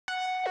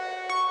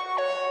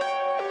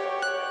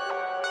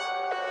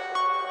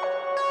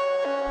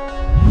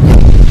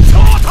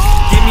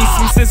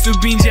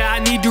senzu beans, yeah, I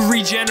need to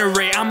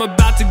regenerate. I'm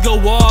about to go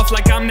off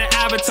like I'm the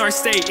Avatar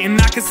state,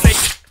 and I can say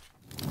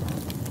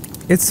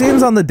it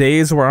seems on the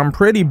days where I'm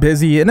pretty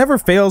busy, it never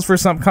fails for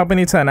some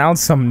company to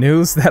announce some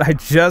news that I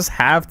just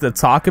have to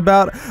talk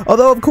about.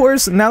 Although, of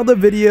course, now the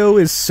video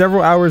is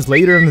several hours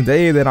later in the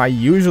day than I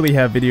usually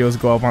have videos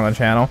go up on the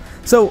channel.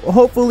 So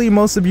hopefully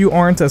most of you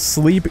aren't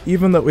asleep,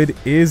 even though it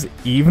is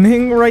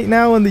evening right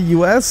now in the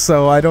US,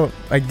 so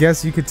I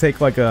guess you could take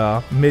like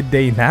a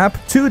midday nap.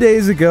 2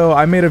 days ago,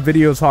 I made a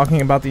video talking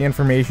about the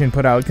information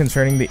put out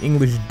concerning the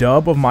English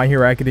dub of My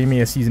Hero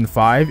Academia Season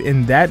 5.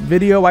 In that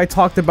video, I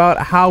talked about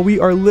how we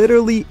are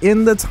literally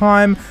in the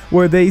time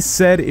where they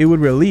said it would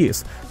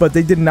release, but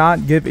they did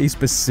not give a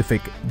specific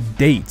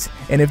date.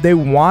 And if they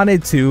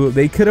wanted to,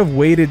 they could have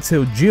waited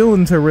till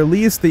June to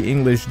release the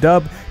English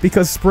dub,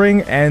 because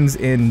spring ends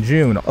in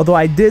June. Although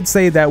I did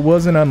say that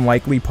was an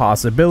unlikely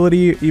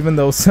possibility, even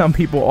though some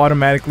people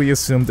automatically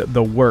assumed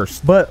the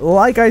worst. But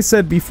like I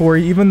said before,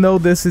 even though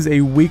this is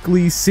a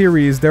weekly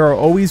series, there are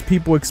always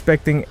people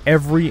expecting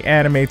every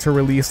anime to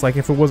release like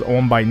if it was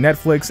owned by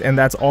Netflix, and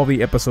that's all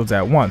the episodes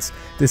at once.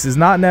 This is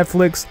not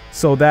Netflix,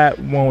 so that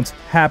won't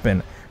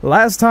happen.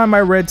 Last time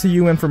I read to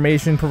you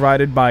information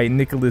provided by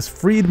Nicholas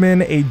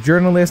Friedman, a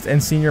journalist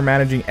and senior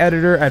managing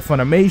editor at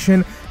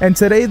Funimation, and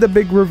today the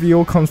big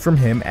reveal comes from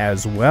him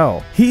as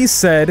well. He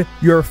said,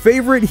 "Your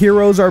favorite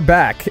heroes are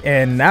back,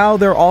 and now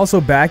they're also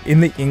back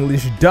in the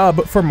English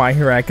dub for My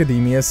Hero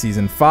Academia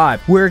Season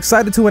 5. We're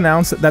excited to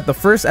announce that the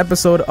first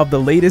episode of the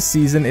latest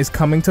season is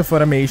coming to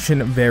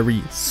Funimation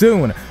very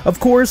soon. Of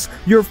course,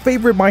 your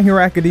favorite My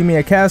Hero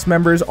Academia cast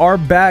members are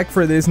back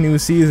for this new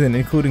season,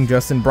 including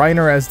Justin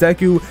Briner as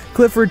Deku,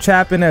 Clifford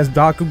Chapin as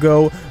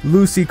Bakugo,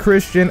 Lucy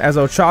Christian as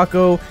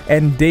Ochako,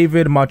 and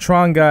David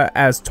Matranga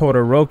as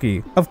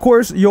Todoroki. Of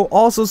course, you'll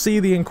also see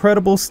the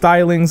incredible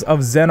stylings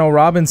of Zeno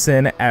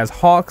Robinson as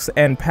Hawks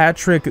and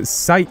Patrick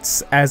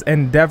Seitz as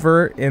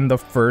Endeavor in the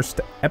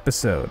first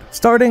episode."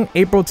 Starting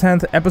April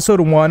 10th, episode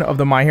 1 of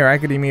the My Hero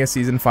Academia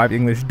Season 5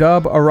 English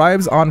dub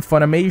arrives on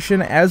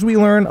Funimation as we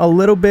learn a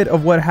little bit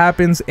of what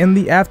happens in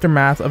the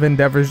aftermath of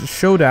Endeavor's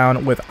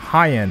showdown with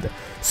High End.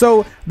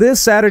 So this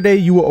Saturday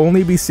you will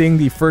only be seeing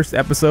the first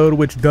episode,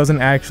 which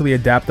doesn't actually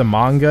adapt the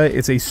manga.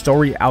 It's a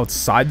story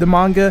outside the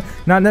manga,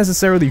 not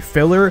necessarily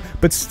filler,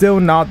 but still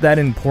not that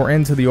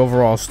important to the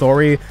overall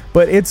story,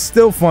 but it's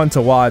still fun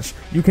to watch.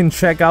 You can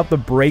check out the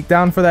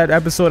breakdown for that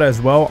episode as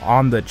well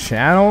on the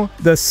channel.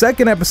 The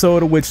second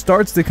episode, which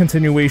starts the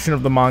continuation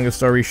of the manga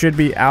story, should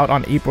be out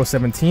on April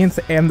 17th,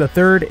 and the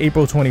third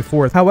April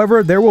 24th.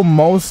 However, there will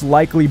most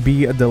likely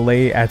be a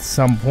delay at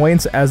some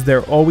points, as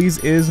there always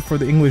is for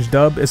the English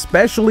dub,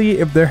 especially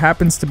if there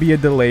happens to be a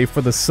delay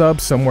for the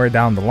sub somewhere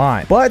down the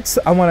line. But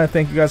I want to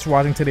thank you guys for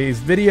watching today's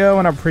video,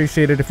 and I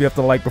appreciate it if you have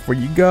to like before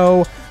you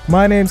go.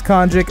 My name's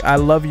Konjic, I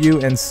love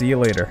you, and see you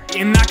later.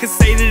 And I can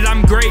say that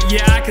I'm great,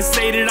 yeah, I can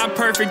say that I'm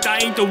perfect. I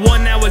ain't the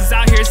one that was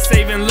out here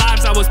saving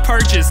lives, I was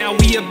purchased. Now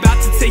we about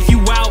to take you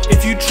out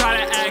if you try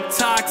to act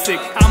toxic.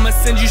 I'ma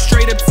send you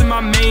straight up to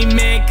my main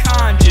man,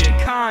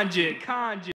 Konjic.